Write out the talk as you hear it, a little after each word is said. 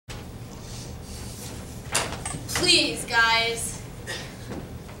Please, guys.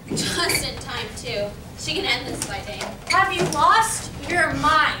 Just in time, too. She can end this fighting. Have you lost your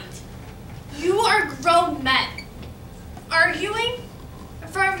mind? You are grown men. Arguing in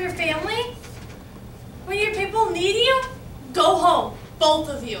front of your family? When your people need you? Go home, both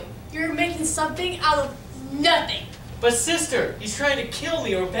of you. You're making something out of nothing. But sister, he's trying to kill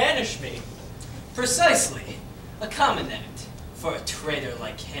me or banish me. Precisely. A common act for a traitor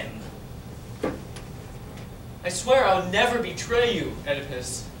like him. I swear I'll never betray you,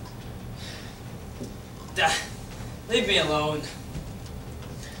 Oedipus. Leave me alone.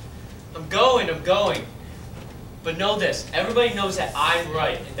 I'm going. But know this, everybody knows that I'm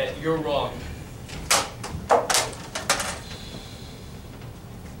right and that you're wrong.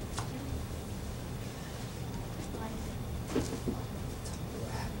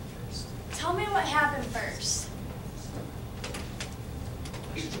 Tell me what happened first.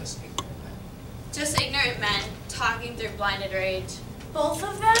 Just ignorant men talking through blinded rage. Both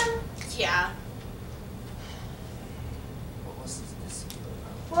of them? Yeah.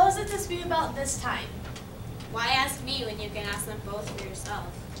 What was the dispute about this time? Why ask me when you can ask them both for yourself?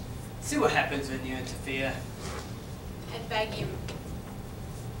 See what happens when you interfere. I beg you.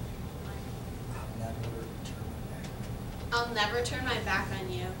 I'll never turn my back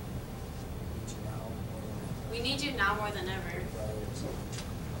on you. We need you now more than ever.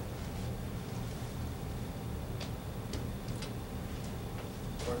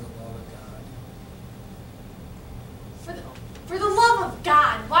 For the love of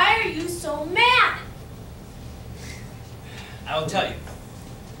God, why are you so mad? I will tell you.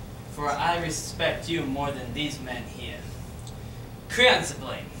 For I respect you more than these men here. Creon's to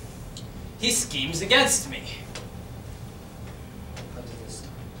blame. He schemes against me.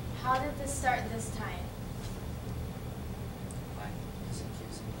 How did this start this time?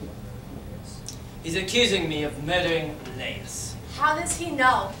 He's accusing me of murdering Laius. How does he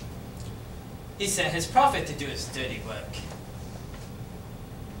know? He sent his prophet to do his dirty work.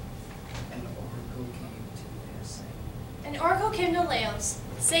 An oracle came to Laius,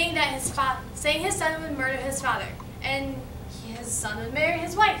 saying that his son would murder his father, and his son would marry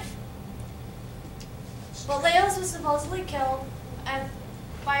his wife. But Laius was supposedly killed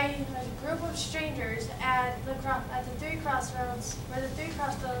by a group of strangers at the three crossroads, where the three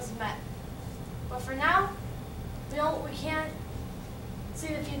crossroads met. But for now, we can't see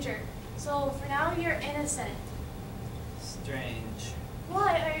the future. So for now, you're innocent. Strange.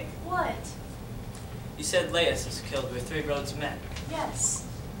 What? You said Laius was killed where three roads met. Yes.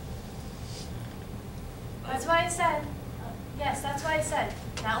 That's why I said. Yes, that's why I said.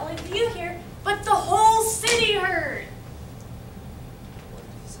 Not only for you here, but the whole city heard.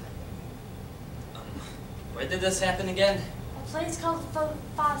 Where did this happen again? A place called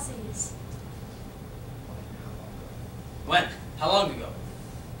Fosses. When? How long ago?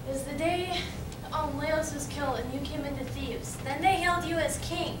 It was the day Laius was killed and you came into Thebes. Then they hailed you as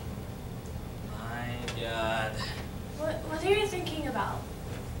king. My God. What are you thinking about?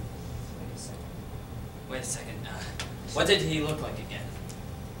 Wait a second. What did he look like again?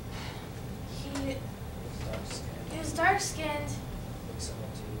 He was dark-skinned.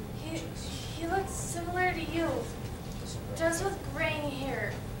 He looked similar to you, just with graying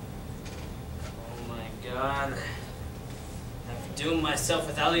hair. Oh my God. I've doomed myself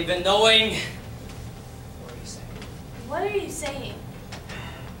without even knowing. What are you saying? What are you saying?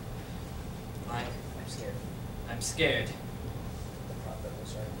 I'm scared. I'm scared.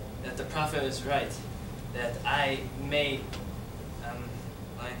 That the prophet was right. That I may,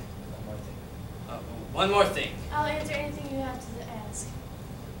 one more thing. I'll answer anything you have to ask.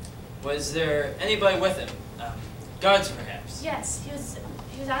 Was there anybody with him? Guards, perhaps? Yes, he was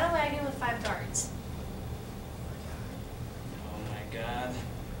on a wagon with 5 guards. Oh my God.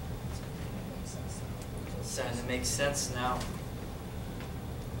 It's starting to make sense now.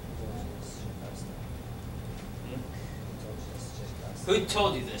 Who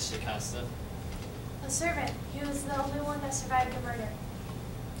told you this, Shikasta? A servant. He was the only one that survived the murder.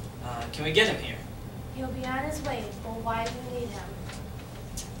 Can we get him here? He'll be on his way, but why do you need him?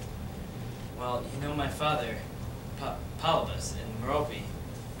 Well, you know my father, Polybus, in Merope.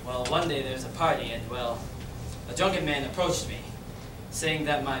 Well, one day there was a party, and, well, a drunken man approached me, saying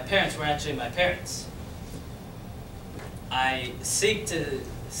that my parents were actually my parents. I seek to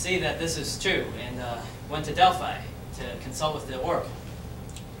see that this is true, and went to Delphi to consult with the oracle.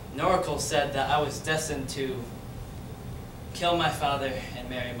 An oracle said that I was destined to kill my father and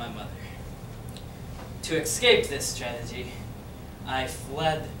marry my mother. To escape this strategy, I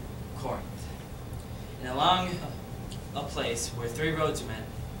fled Corinth. And along a place where 3 roads met,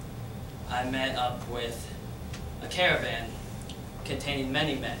 I met up with a caravan containing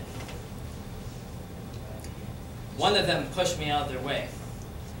many men. One of them pushed me out of their way,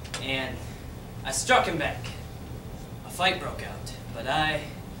 and I struck him back. A fight broke out, but I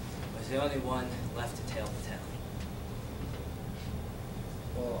was the only one left to tail the town.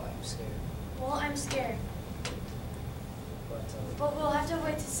 Well, I'm scared. Well, I'm scared. But we'll have to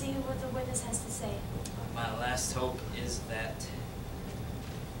wait to see what the witness has to say. My last hope is that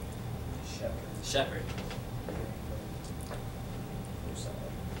Shepherd.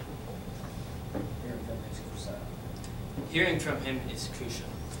 Hearing from him is crucial.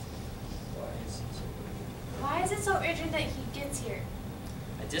 Why is it so urgent that he gets here?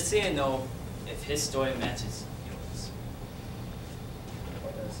 I just need to know if his story matches yours.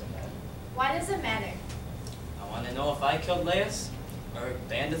 Why does it matter? I want to know if I killed Laius or a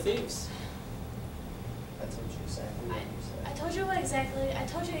band of thieves. That's what you said. I told you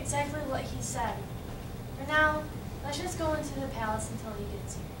exactly what he said. For now, let's just go into the palace until he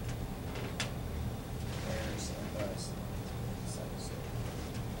gets here.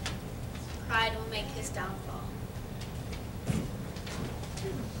 Pride will make his downfall.